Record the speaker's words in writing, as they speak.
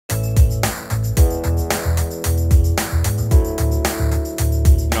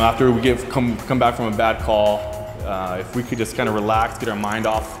after we come back from a bad call, if we could just kind of relax, get our mind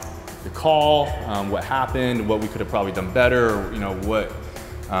off the call, what happened, what we could have probably done better, or, what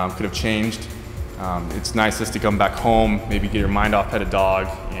could have changed. It's nice just to come back home, maybe get your mind off pet a dog,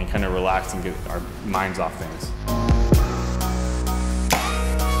 and kind of relax and get our minds off things.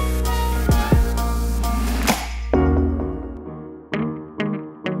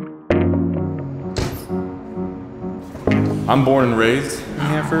 I'm born and raised in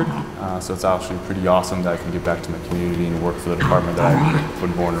Hanford, so it's actually pretty awesome that I can get back to my community and work for the department that I've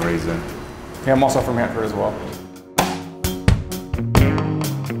been born and raised in. Yeah, I'm also from Hanford as well.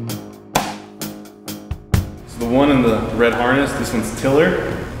 So the one in the red harness, this one's Tiller,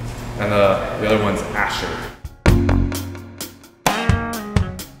 and the other one's Asher.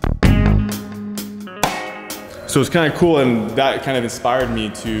 So it's kind of cool, and that kind of inspired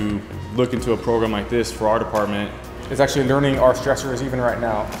me to look into a program like this for our department. It's actually learning our stressors even right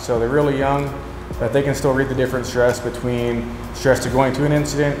now. So they're really young, but they can still read the different stress between stress to going to an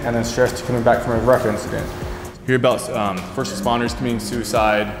incident and then stress to coming back from a rough incident. Hear about first responders committing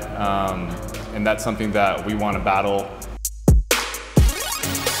suicide, and that's something that we want to battle.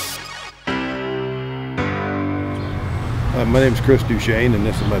 My name's Chris Duchesne, and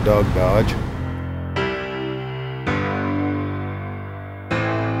this is my dog Dodge.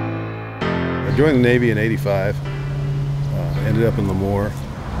 I joined the Navy in '85. Ended up in Lemoore.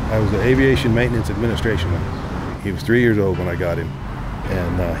 I was the Aviation Maintenance Administration. He was 3 years old when I got him,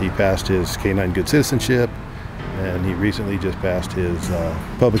 and he passed his Canine Good Citizenship, and he recently just passed his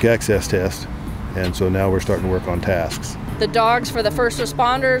public access test, and so now we're starting to work on tasks. The dogs for the first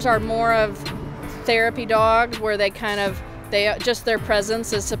responders are more of therapy dogs, where just their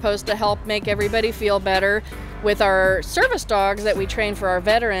presence is supposed to help make everybody feel better. With our service dogs that we train for our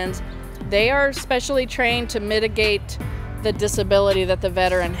veterans, they are specially trained to mitigate the disability that the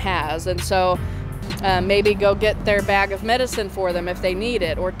veteran has, and so maybe go get their bag of medicine for them if they need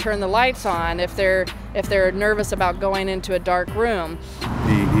it, or turn the lights on if they're nervous about going into a dark room.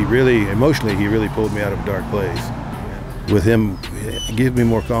 He really, emotionally, he really pulled me out of a dark place. With him, it gives me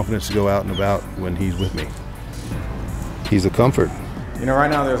more confidence to go out and about when he's with me. He's a comfort. Right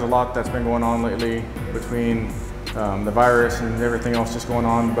now there's a lot that's been going on lately between the virus and everything else just going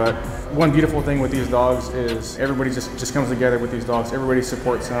on, but one beautiful thing with these dogs is everybody just comes together with these dogs. Everybody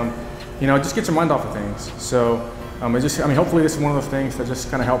supports them. It just gets your mind off of things. So hopefully this is one of those things that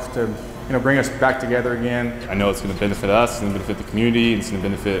just kind of helps to bring us back together again. I know it's going to benefit us, it's going to benefit the community, and it's going to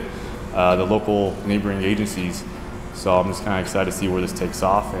benefit the local neighboring agencies. So I'm just kind of excited to see where this takes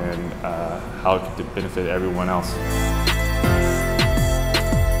off and how it could benefit everyone else.